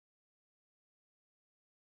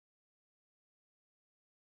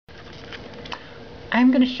I'm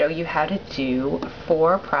going to show you how to do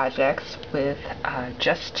 4 projects with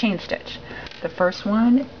just chain stitch. The first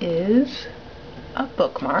one is a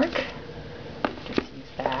bookmark. Just use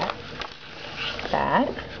that.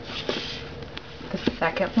 The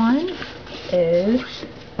second one is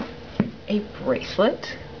a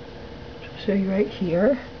bracelet. I'll show you right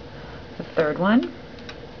here. The third one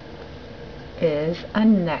is a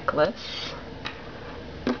necklace.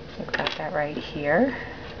 So I've got that right here.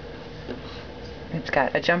 It's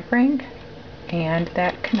got a jump ring and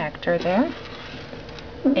that connector there.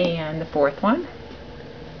 And the fourth one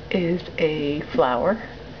is a flower.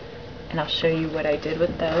 And I'll show you what I did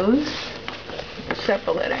with those.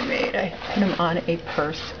 Several that I made. I put them on a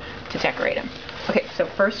purse to decorate them. Okay, so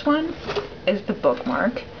first one is the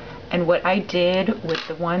bookmark. And what I did with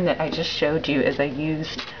the one that I just showed you is I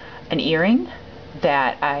used an earring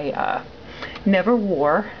that I never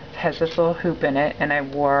wore. It has this little hoop in it, and I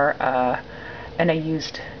wore and I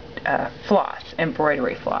used floss,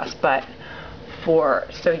 embroidery floss, but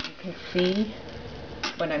so you can see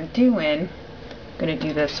what I'm doing, I'm going to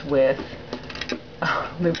do this with,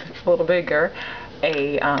 loop it's a little bigger,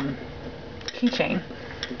 a keychain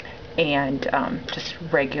and just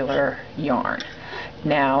regular yarn.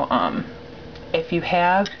 Now, if you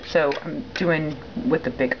have, so I'm doing with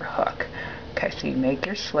a bigger hook. Okay, so you make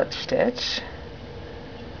your slip stitch,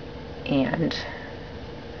 and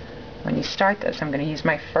when you start this, I'm going to use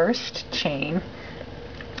my first chain.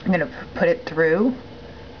 I'm going to put it through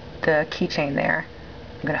the keychain there.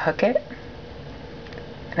 I'm going to hook it,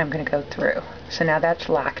 and I'm going to go through. So now that's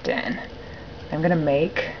locked in. I'm going to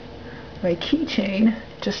make my keychain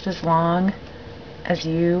just as long as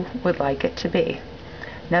you would like it to be.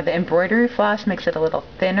 Now the embroidery floss makes it a little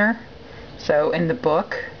thinner, so in the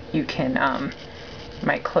book you can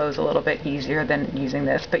might close a little bit easier than using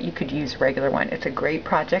this, but you could use regular one. It's a great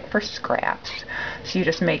project for scraps. So you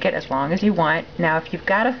just make it as long as you want. Now if you've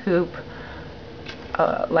got a hoop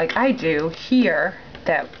like I do here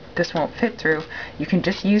that this won't fit through, you can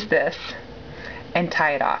just use this and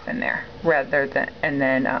tie it off in there rather than, and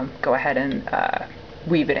then go ahead and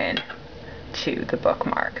weave it in to the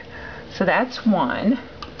bookmark. So that's one.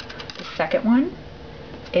 The second one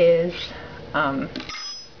is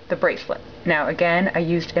the bracelet. Now again, I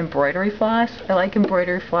used embroidery floss. I like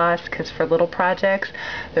embroidery floss because for little projects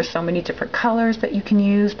there's so many different colors that you can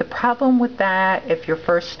use. The problem with that, if you're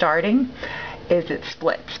first starting, is it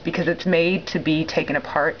splits because it's made to be taken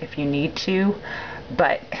apart if you need to,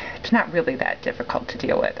 but it's not really that difficult to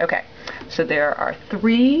deal with. Okay, so there are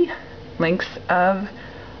 3 lengths of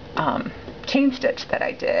chain stitch that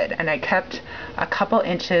I did, and I kept a couple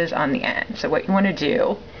inches on the end. So what you want to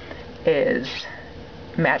do is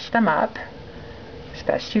match them up as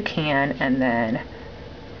best you can, and then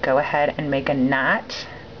go ahead and make a knot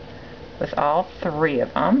with all 3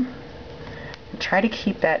 of them, and try to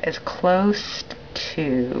keep that as close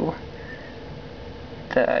to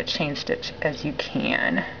the chain stitch as you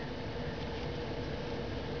can.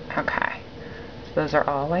 Okay, so those are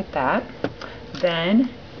all like that. Then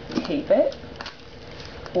tape it,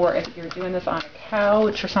 or if you're doing this on a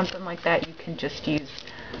couch or something like that, you can just use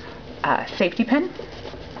a safety pin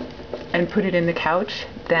and put it in the couch.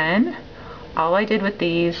 Then all I did with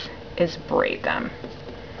these is braid them.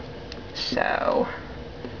 So,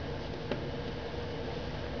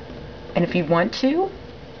 and if you want to,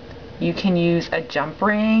 you can use a jump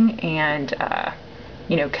ring and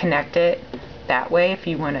you know, connect it that way if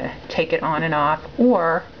you want to take it on and off,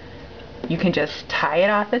 or you can just tie it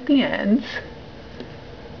off at the ends,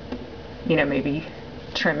 you know, maybe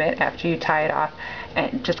trim it after you tie it off,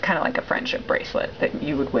 and just kind of like a friendship bracelet that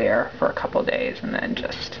you would wear for a couple days and then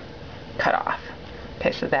just cut off.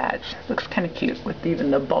 Okay, so that looks kind of cute with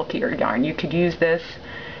even the bulkier yarn. You could use this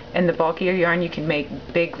in the bulkier yarn. You can make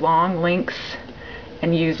big long links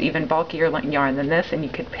and use even bulkier yarn than this, and you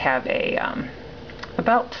could have a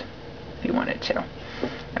belt if you wanted to.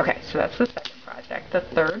 Okay, so that's the second project. The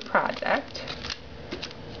third project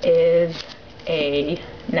is a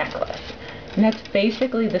necklace, and that's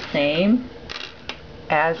basically the same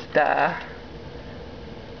as the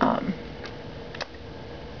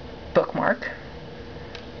bookmark.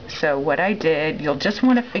 So what I did, you'll just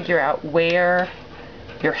want to figure out where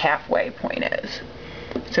your halfway point is.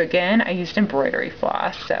 So again, I used embroidery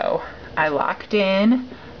floss, so I locked in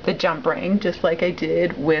the jump ring just like I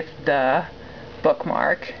did with the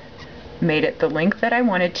bookmark, made it the length that I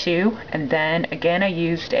wanted to, and then again I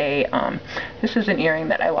used a this is an earring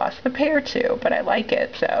that I lost the pair to, but I like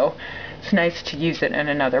it, so it's nice to use it in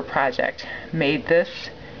another project. Made this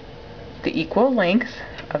the equal length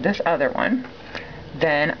of this other one.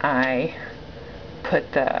 Then I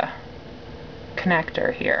put the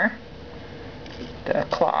connector here, the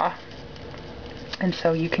claw, and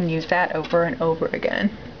so you can use that over and over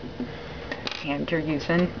again. And you're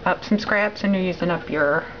using up some scraps, and you're using up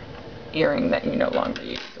your earring that you no longer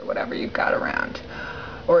use, or whatever you've got around,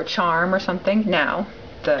 or a charm or something. Now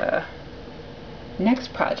the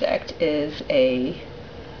next project is a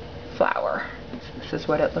flower. This is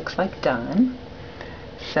what it looks like done.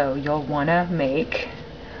 So you'll want to make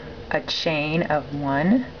a chain of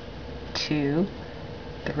 1, 2,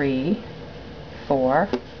 3, 4,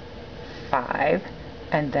 5,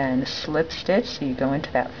 and then slip stitch. So you go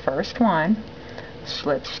into that first one,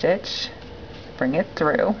 slip stitch, bring it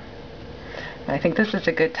through. And I think this is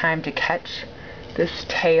a good time to catch this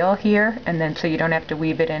tail here, and then so you don't have to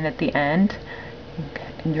weave it in at the end.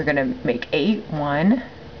 And you're going to make 8, 1,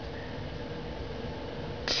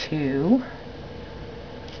 2,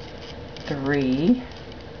 3,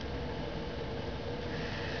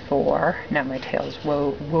 4. Now my tail's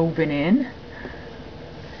woven in.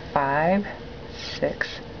 5, 6,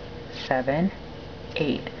 7,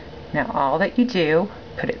 8. Now all that you do,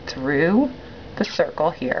 put it through the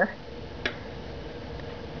circle here,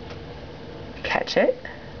 catch it.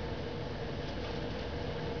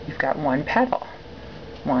 You've got one petal.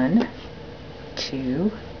 1,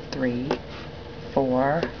 2, 3,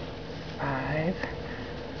 4, 5,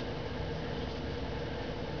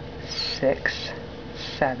 6,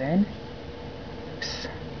 7,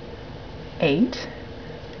 8.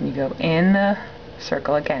 And you go in the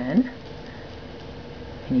circle again,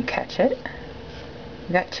 and you catch it.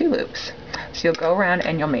 You got 2 loops. So you'll go around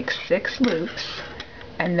and you'll make 6 loops,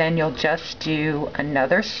 and then you'll just do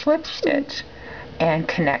another slip stitch and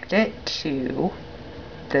connect it to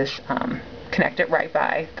this, connect it right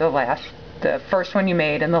by the first one you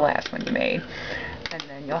made and the last one you made, and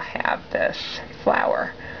then you'll have this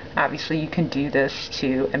flower. Obviously you can do this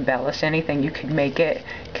to embellish anything. You can make it,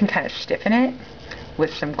 can kind of stiffen it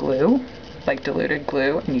with some glue, like diluted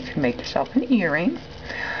glue, and you can make yourself an earring.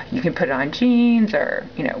 You can put it on jeans, or,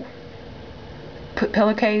 you know, put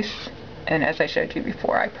pillowcase, and as I showed you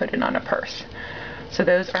before, I put it on a purse. So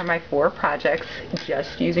those are my 4 projects,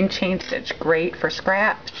 just using chain stitch. Great for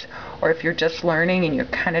scraps, or if you're just learning and you're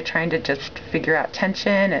kind of trying to just figure out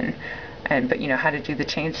tension but you know how to do the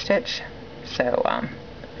chain stitch. So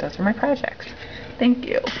those are my projects. Thank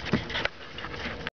you.